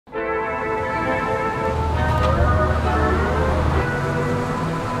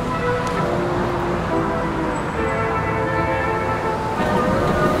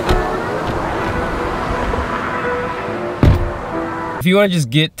If you want to just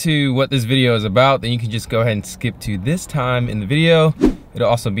get to what this video is about, then you can just go ahead and skip to this time in the video. It'll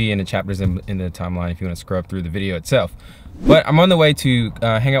also be in the chapters in the timeline if you want to scrub through the video itself. But I'm on the way to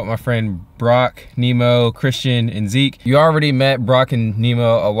hang out with my friend Brock, Nemo, Christian, and Zeke. You already met Brock and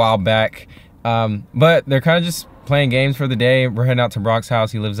Nemo a while back, but they're kind of just playing games for the day. We're heading out to Brock's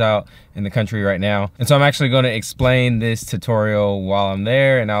house. He lives out in the country right now. And so I'm actually going to explain this tutorial while I'm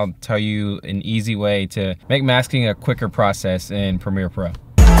there, and I'll tell you an easy way to make masking a quicker process in Premiere Pro.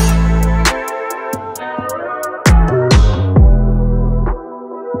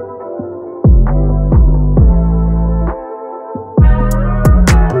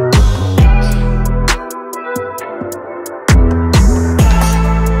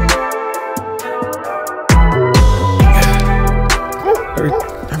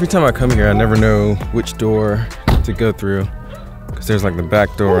 Every time I come here, I never know which door to go through, because there's like the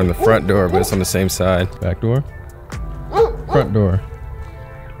back door and the front door, but it's on the same side. Back door, front door,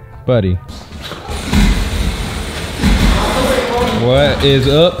 buddy. What is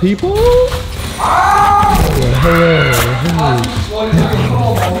up, people? Hello.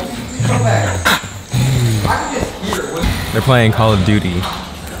 They're playing Call of Duty,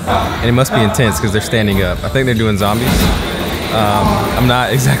 and it must be intense because they're standing up. I think they're doing zombies. I'm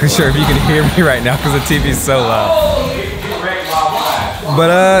not exactly sure if you can hear me right now because the TV's so loud.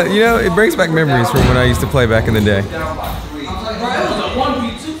 But you know, it brings back memories from when I used to play back in the day.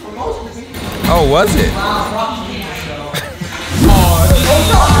 Oh, was it?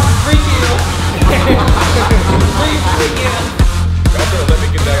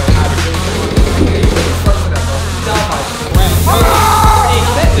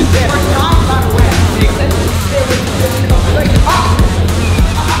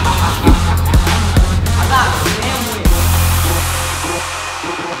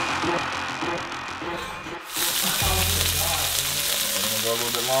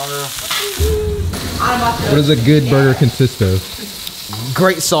 What does a good burger consist of?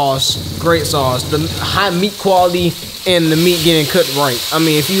 Great sauce, the high meat quality and the meat getting cooked right. I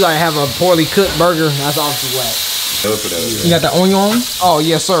mean, if you like have a poorly cooked burger, that's obviously whack. You got the onion? Oh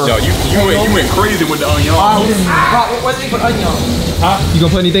yes, sir. No, you went crazy with the onion. What do you put onion? Huh? You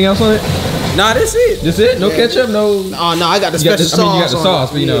gonna put anything else on it? Nah, that's it. That's it? No ketchup? No. Oh no, I got the special sauce. I mean, you got the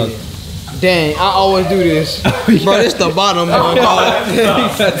sauce, but you know. Dang, I always do this. Bro, this the bottom.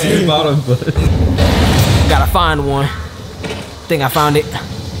 That's the bottom, but. Gotta find one. Think I found it.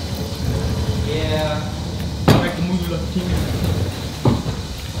 Yeah.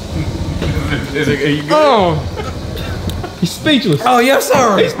 Is it, are you good? Oh! He's speechless. Oh, yes,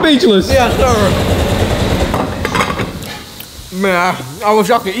 sir. He's speechless. Yes, sir. Man, I wish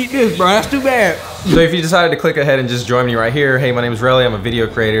I could eat this, bro. That's too bad. So if you decided to click ahead and just join me right here, hey, my name is Relly. I'm a video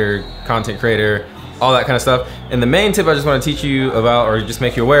creator, content creator, all that kind of stuff. And the main tip I just want to teach you about, or just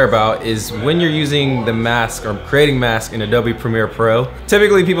make you aware about, is when you're using the mask or creating mask in Adobe Premiere Pro.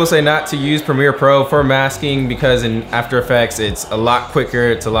 Typically people say not to use Premiere Pro for masking because in After Effects it's a lot quicker,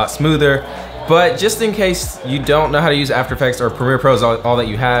 it's a lot smoother. But just in case you don't know how to use After Effects or Premiere Pro is all that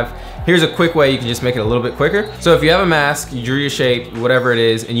you have, here's a quick way you can just make it a little bit quicker. So if you have a mask, you drew your shape, whatever it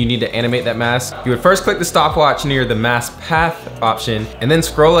is, and you need to animate that mask, you would first click the stopwatch near the mask path option, and then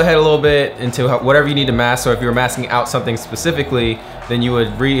scroll ahead a little bit into whatever you need to mask. So if you were masking out something specifically, then you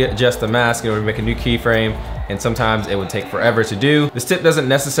would readjust the mask and it would make a new keyframe, and sometimes it would take forever to do. This tip doesn't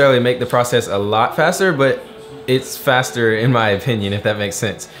necessarily make the process a lot faster, but it's faster in my opinion, if that makes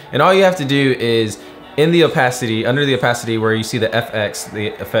sense. And all you have to do is in the opacity, under the opacity where you see the FX, the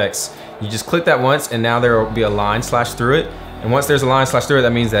effects, you just click that once and now there will be a line slash through it. And once there's a line slash through it,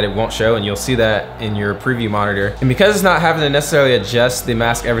 that means that it won't show, and you'll see that in your preview monitor. And because it's not having to necessarily adjust the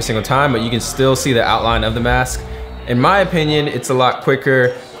mask every single time, but you can still see the outline of the mask, in my opinion, it's a lot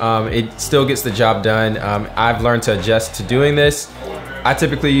quicker. It still gets the job done. I've learned to adjust to doing this. I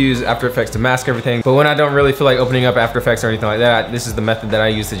typically use After Effects to mask everything, but when I don't really feel like opening up After Effects or anything like that, this is the method that I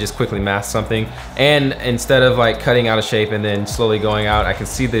use to just quickly mask something. And instead of like cutting out a shape and then slowly going out, I can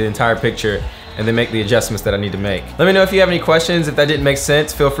see the entire picture and then make the adjustments that I need to make. Let me know if you have any questions. If that didn't make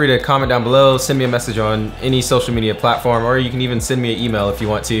sense, feel free to comment down below, send me a message on any social media platform, or you can even send me an email if you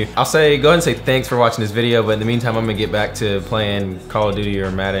want to. I'll go ahead and say thanks for watching this video, but in the meantime, I'm gonna get back to playing Call of Duty or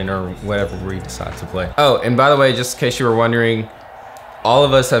Madden or whatever we decide to play. Oh, and by the way, just in case you were wondering, all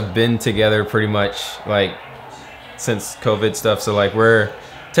of us have been together pretty much like since COVID stuff, so like we're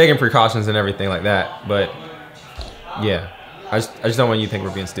taking precautions and everything like that, but yeah, I just don't want you to think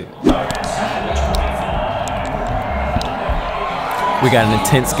we're being stupid. We got an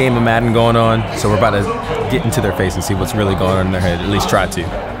intense game of Madden going on, so we're about to get into their face and see what's really going on in their head, at least try to.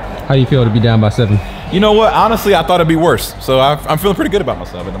 How do you feel to be down by 7? You know what? Honestly, I thought it'd be worse. So I'm feeling pretty good about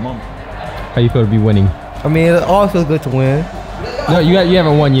myself at the moment. How you feel to be winning? I mean, it always feels good to win. No, you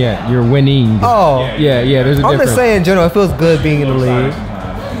haven't won yet. You're winning. Oh. Yeah. There's a difference. I'm just saying, in general, it feels good being in the league.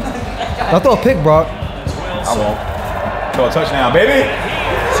 I'll throw a pick, Brock. I won't. Throw a touchdown, baby.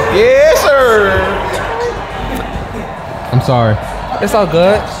 Yes, sir. I'm sorry. It's all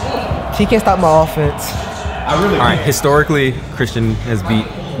good. He can't stop my offense. All right, historically, Christian has beat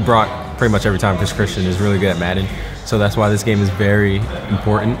Brock pretty much every time because Christian is really good at Madden. So that's why this game is very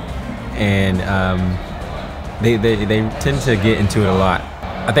important. And they tend to get into it a lot.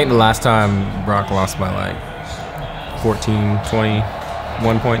 I think the last time Brock lost by like 14,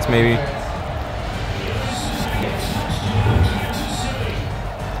 21 points maybe.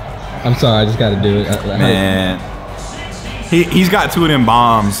 I'm sorry, I just got to do it. Man, he's got two of them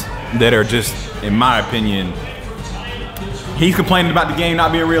bombs that are just, in my opinion, he's complaining about the game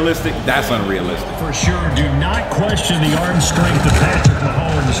not being realistic. That's unrealistic. For sure, do not question the arm strength of Patrick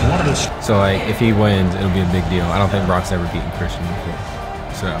Mahomes. One of the So like, if he wins, it'll be a big deal. I don't think Brock's ever beaten Christian before,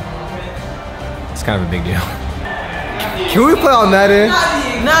 so it's kind of a big deal. Can we play on Madden?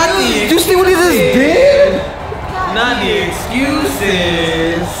 Not the Did you see what he just did? Not the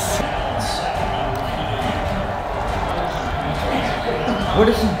excuses. What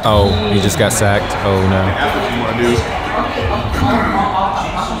is he? Oh, he just got sacked. Oh no. That's what you want to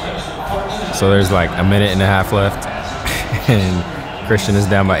do. So there's like a minute and a half left, and Christian is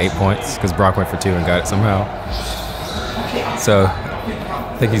down by 8 points because Brock went for 2 and got it somehow. So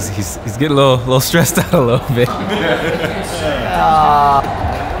I think he's getting a little stressed out a little bit.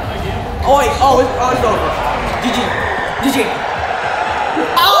 Oh wait, it's over. GG.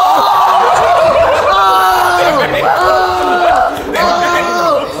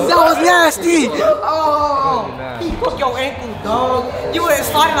 That was nasty. Oh, he broke your ankle, dog. You were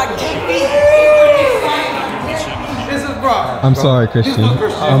sliding like JP. This is Brock. I'm sorry, Christian.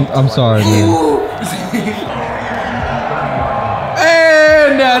 I'm sorry, man.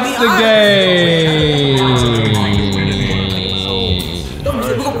 And that's the game.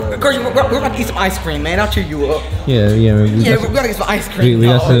 We're about to get some ice cream, man. I'll cheer you up. Yeah. We gotta get some ice cream. we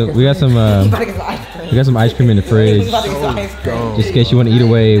got some ice cream in the fridge. Just in case you want to eat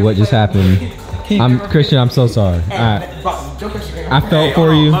away what just happened. Christian, I'm so sorry. I felt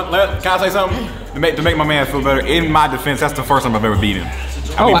for you. Can I say something? To make my man feel better, in my defense, that's the first time I've ever beat him.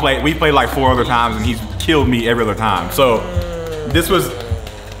 We played like 4 other times, and he's killed me every other time. So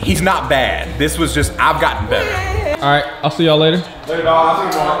he's not bad. This was just, I've gotten better. All right, I'll see y'all later. Later, dog. I'll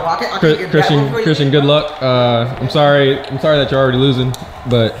see you tomorrow. Christian, good luck. I'm sorry that you're already losing,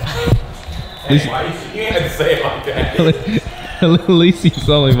 but at least, You had to say it like that. at least he's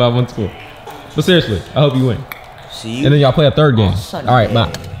only by 1 score. But seriously, I hope you win. See you. And then y'all play a third game. All right,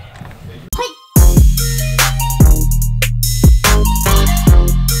 bye.